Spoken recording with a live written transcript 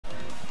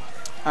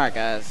Alright,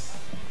 guys.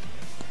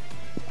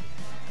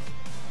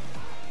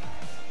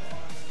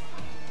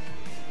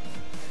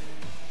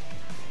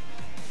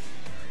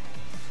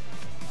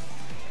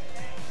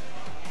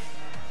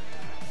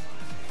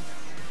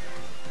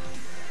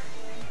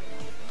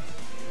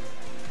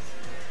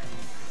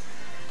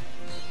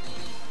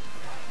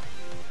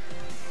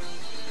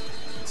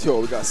 Yo,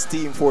 we got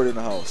Steam Ford in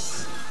the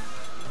house.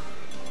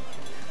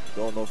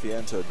 Don't know if he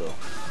entered though.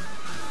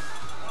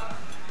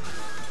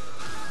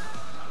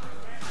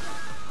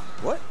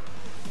 What?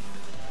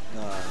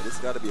 Nah, this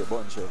got to be a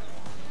button show.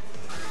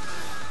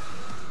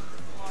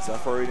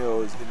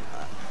 Zaferino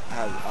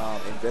has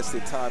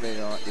invested time in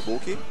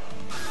Ibuki.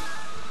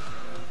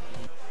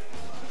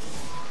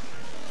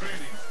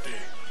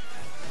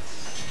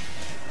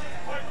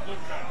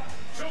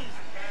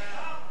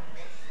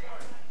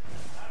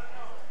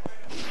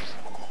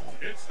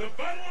 It's the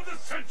battle of the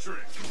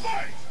century.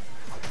 Fight!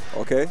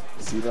 Okay,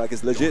 seems like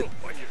it's legit.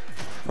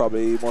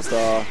 Probably must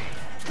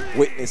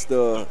witness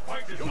the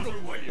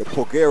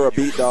Pogera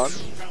beatdown.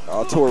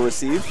 Tour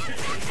receive.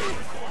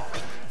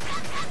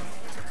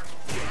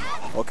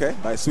 Okay,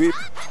 nice sweep.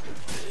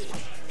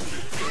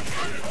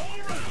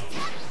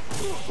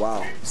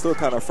 Wow, still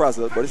kind of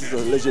frazzled, but this is a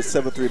legit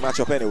 7-3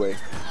 matchup anyway.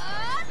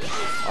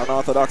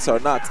 Unorthodox or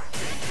not.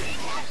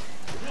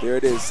 There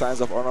it is,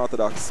 signs of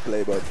unorthodox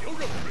play, but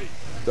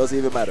doesn't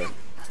even matter.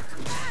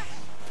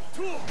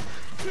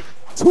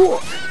 Tour!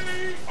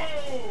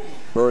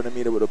 Burn the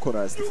meter with a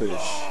kunais to finish.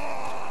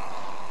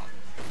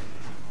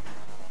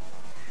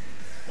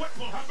 What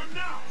will happen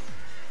now?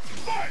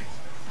 Fight!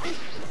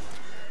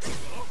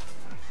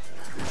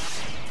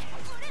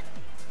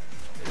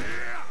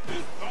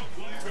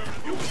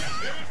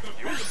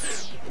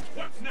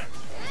 What's next?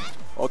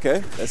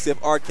 Okay, let's see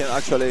if Art can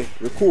actually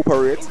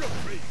recuperate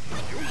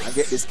and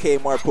get this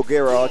Kmart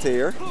Pogera out of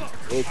here,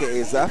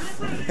 aka Zaf.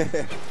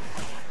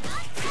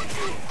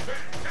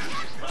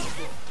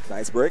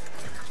 Nice break.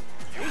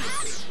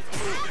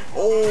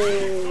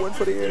 Oh, went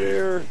for the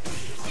air.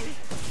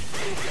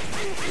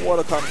 What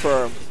a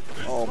confirm.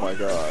 Oh my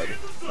god.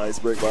 Nice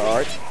break by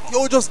Art.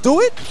 Yo, just do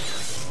it?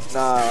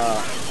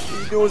 Nah, he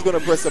knew he was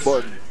gonna press the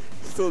button.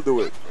 Still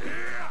do it.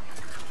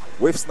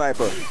 Whiff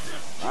sniper.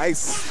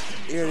 Nice.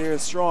 Air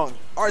strong.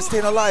 Art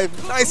staying alive.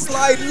 Nice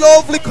slide.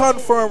 Lovely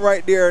confirm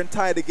right there and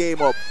tie the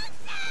game up.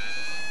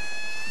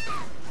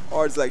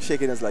 Art's like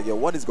shaking his like, yo,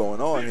 what is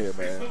going on here,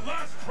 man?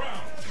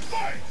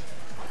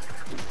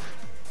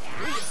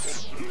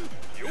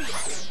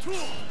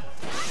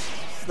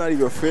 It's not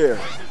even fair.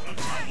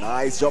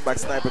 Nice jump back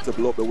sniper to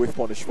blow up the whiff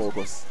punish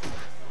focus.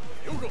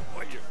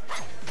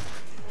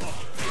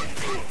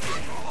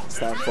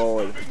 Stand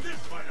forward.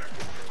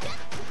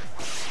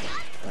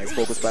 Nice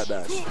focus back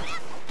dash.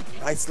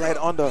 Nice slide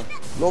under.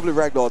 Lovely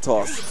ragdoll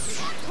toss.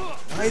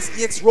 Nice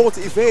EX roll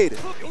to evade.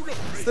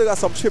 Still got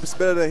some chips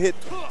better than hit.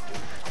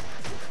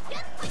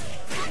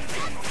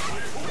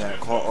 Yeah,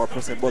 call or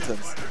pressing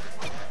buttons.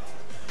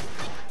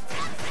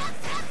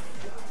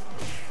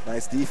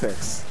 Nice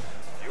defense.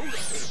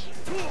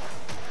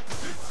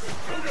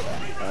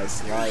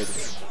 Nice slide.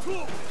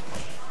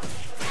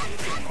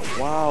 Oh,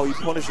 wow, he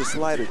punished the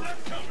slider.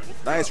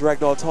 Nice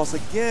ragdoll toss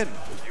again.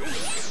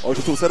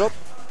 Ultra 2 setup.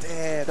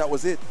 Damn, that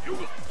was it.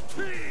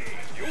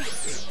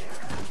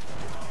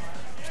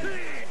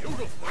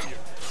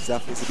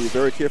 Zaf needs to be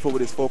very careful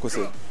with his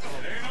focusing.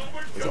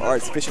 His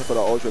Art's fishing for the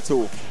Ultra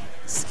 2.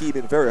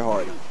 Scheming very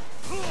hard.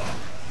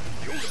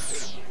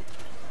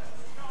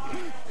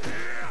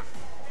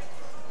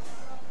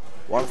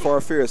 One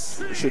for fierce.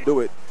 You should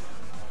do it.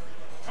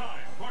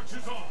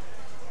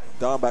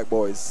 Down back,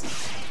 boys.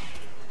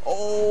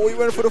 Oh, he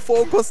went for the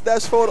focus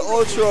dash for the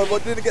Ultra,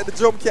 but didn't get the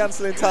jump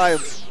cancel in time.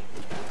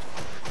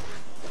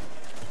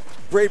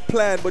 Great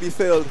plan, but he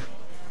failed.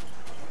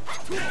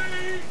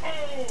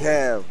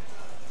 Damn.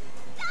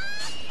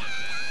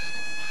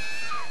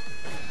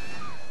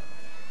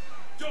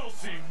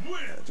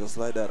 Yeah, just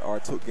like that,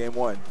 Art took game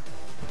one.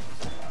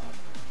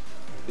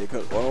 There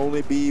could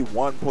only be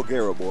one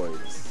Pogera,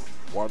 boys.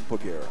 One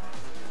Pogera.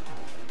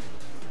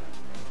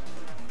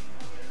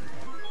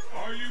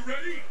 Are you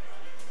ready?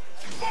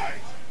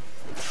 Fight!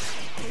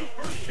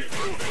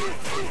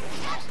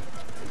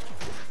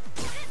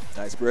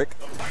 Nice break.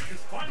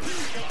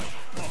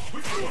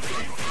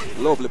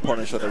 Lovely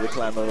punish on the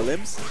recline on the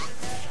limbs.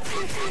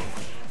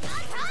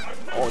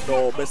 Oh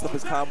no, messed up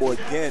his combo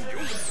again.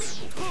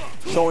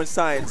 Showing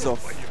signs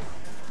of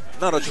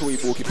not a true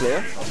Ibuki player,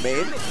 a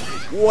main.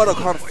 What a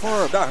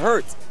confirm, that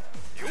hurt.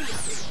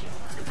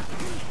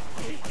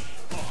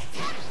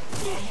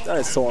 That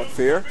is so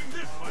unfair.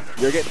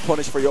 You're getting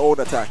punished for your own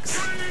attacks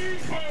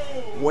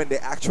when they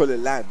actually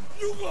land.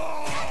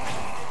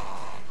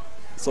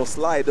 So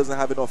Slide doesn't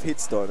have enough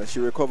hits done and she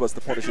recovers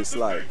to punish his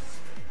Slide,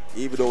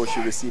 even though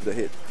she received a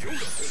hit.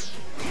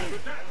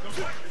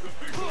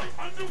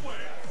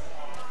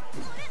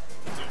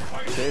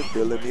 Okay,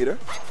 build a meter.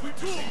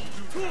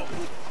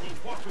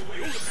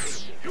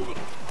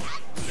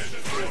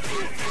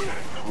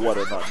 What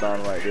a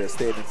knockdown right there,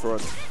 staying in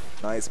front.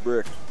 Nice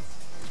break.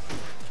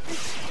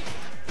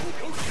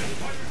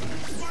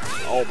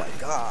 Oh my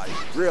God.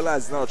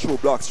 Realize it's not a true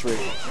block string.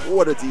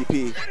 What a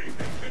DP.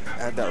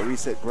 And that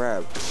reset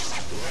grab.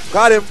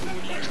 Got him.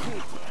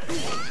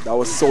 That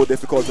was so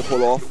difficult to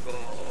pull off.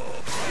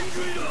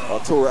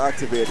 Arturo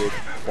activated.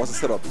 Wants to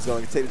set up. He's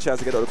going to take the chance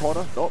to get out of the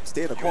corner. Nope,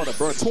 stay in the corner.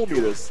 Burn 2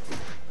 meters.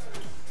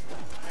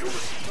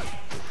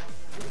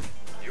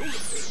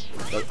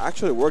 That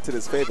actually worked in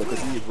his favor because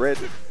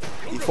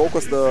he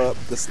focused the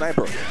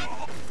sniper.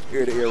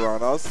 Ear to ear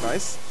roundhouse.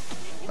 Nice.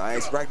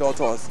 Nice ragdoll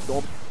toss.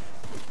 Don't.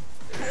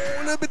 Oh,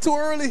 a little bit too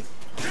early.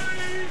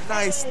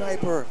 Nice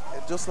sniper.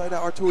 And just like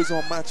that, Arturo is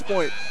on match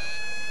point.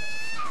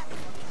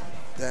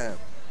 Damn.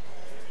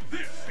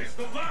 This is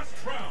the last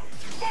round.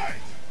 Fight!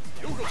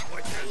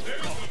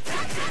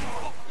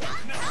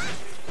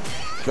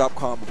 Drop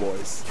combo,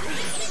 boys.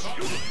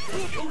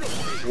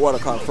 What a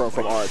confirm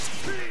from Art.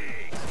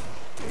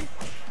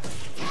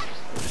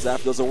 If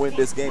Zaf doesn't win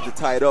this game to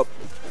tie it up,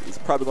 he's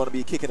probably going to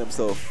be kicking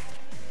himself.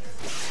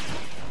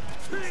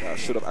 So I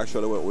should have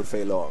actually went with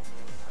Fei Long.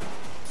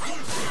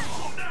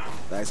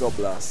 Nice up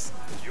blast.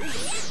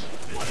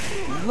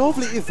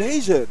 Lovely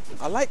evasion.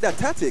 I like that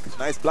tactic.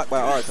 Nice block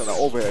by Art on the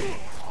overhead.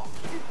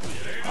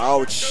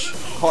 Ouch.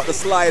 Caught the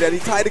slide and he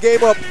tied the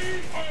game up.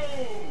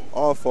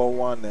 All for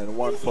one and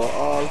one for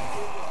all.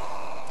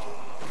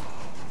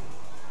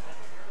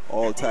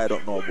 All tied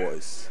up now,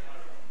 boys.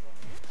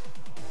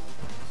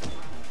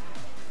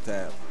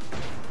 Damn.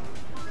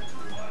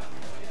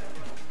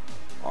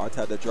 Art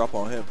had the drop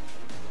on him.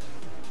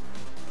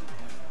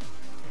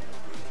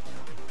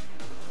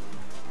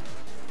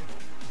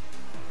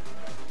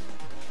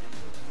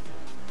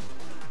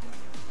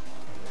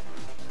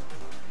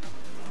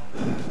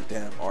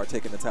 Damn, Art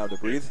taking the time to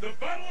breathe.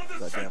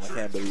 But damn, I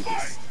can't believe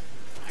this.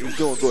 He's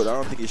doing good. I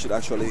don't think he should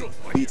actually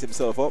beat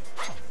himself up.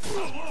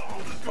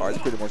 Art's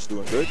pretty much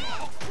doing good.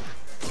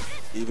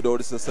 Even though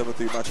this is a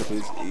 7-3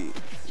 matchup,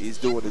 he's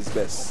doing his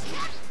best.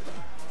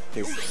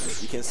 You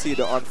can see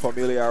the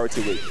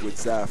unfamiliarity with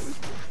Zaf.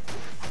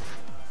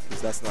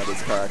 Because that's not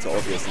his character,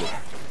 obviously.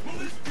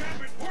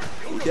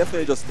 He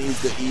definitely just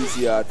needs the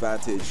easier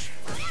advantage.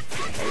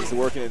 And he's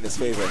working in his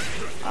favor.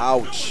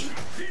 Ouch.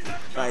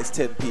 Nice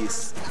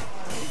 10-piece.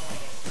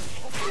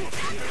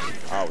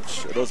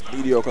 Ouch. Those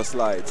mediocre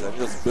slides. And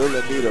just build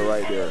a meter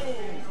right there.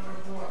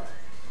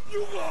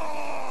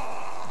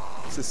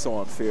 This is so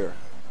unfair.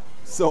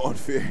 So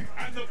unfair.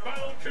 And the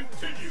battle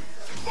continues.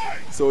 Fight!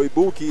 So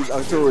Ibuki is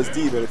Arturo's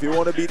demon. If you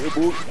want to beat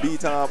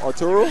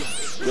Arturo,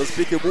 just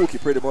pick Ibuki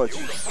pretty much.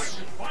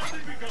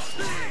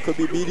 Could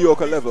be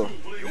mediocre level.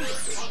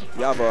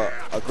 You have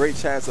a great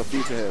chance of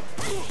beating him.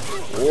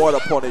 What a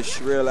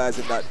punish,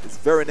 realizing that it's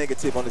very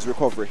negative on his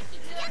recovery.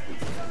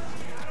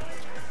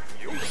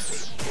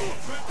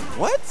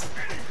 What?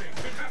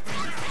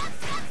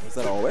 Is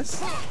that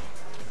OS?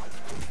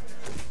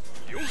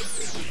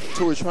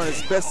 Arturo is trying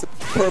his best to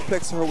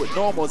perplex her with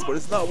normals, but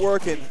it's not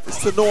working.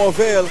 It's to no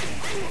avail.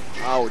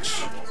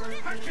 Ouch.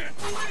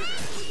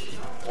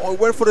 Oh, he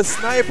went for the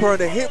sniper and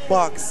the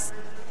hitbox.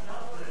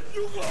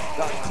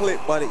 Got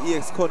clipped by the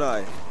EX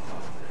Kunai.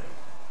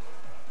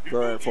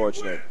 Very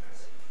unfortunate.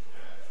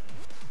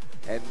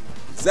 And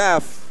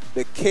Zaf,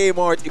 the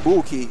Kmart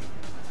Ibuki,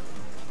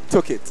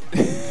 took it.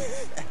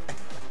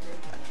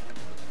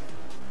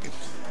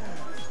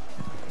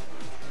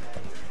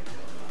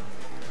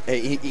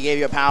 Hey, he gave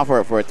you a pound for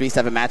a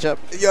 3-7 matchup?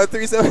 Yo,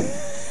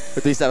 3-7.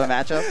 For 3-7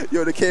 matchup?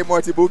 Yo, the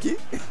Kmart Ibuki?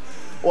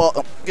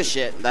 Well, good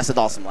shit. That's a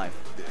Dawson life.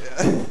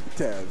 Yeah.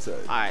 Damn, son.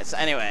 Alright, so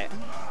anyway,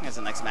 here's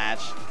the next match.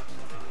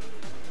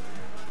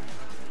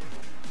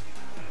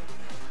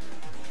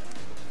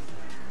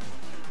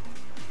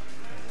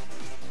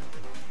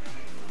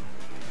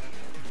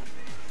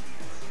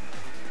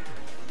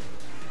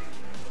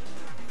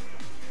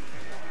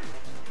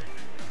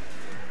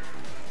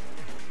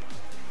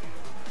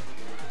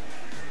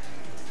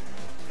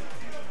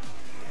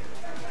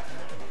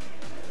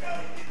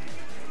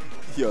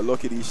 Yo,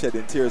 look at he's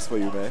shedding tears for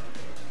you, man.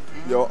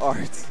 Yo,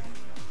 Art.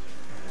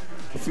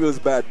 Feels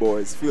bad,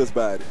 boys. Feels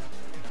bad.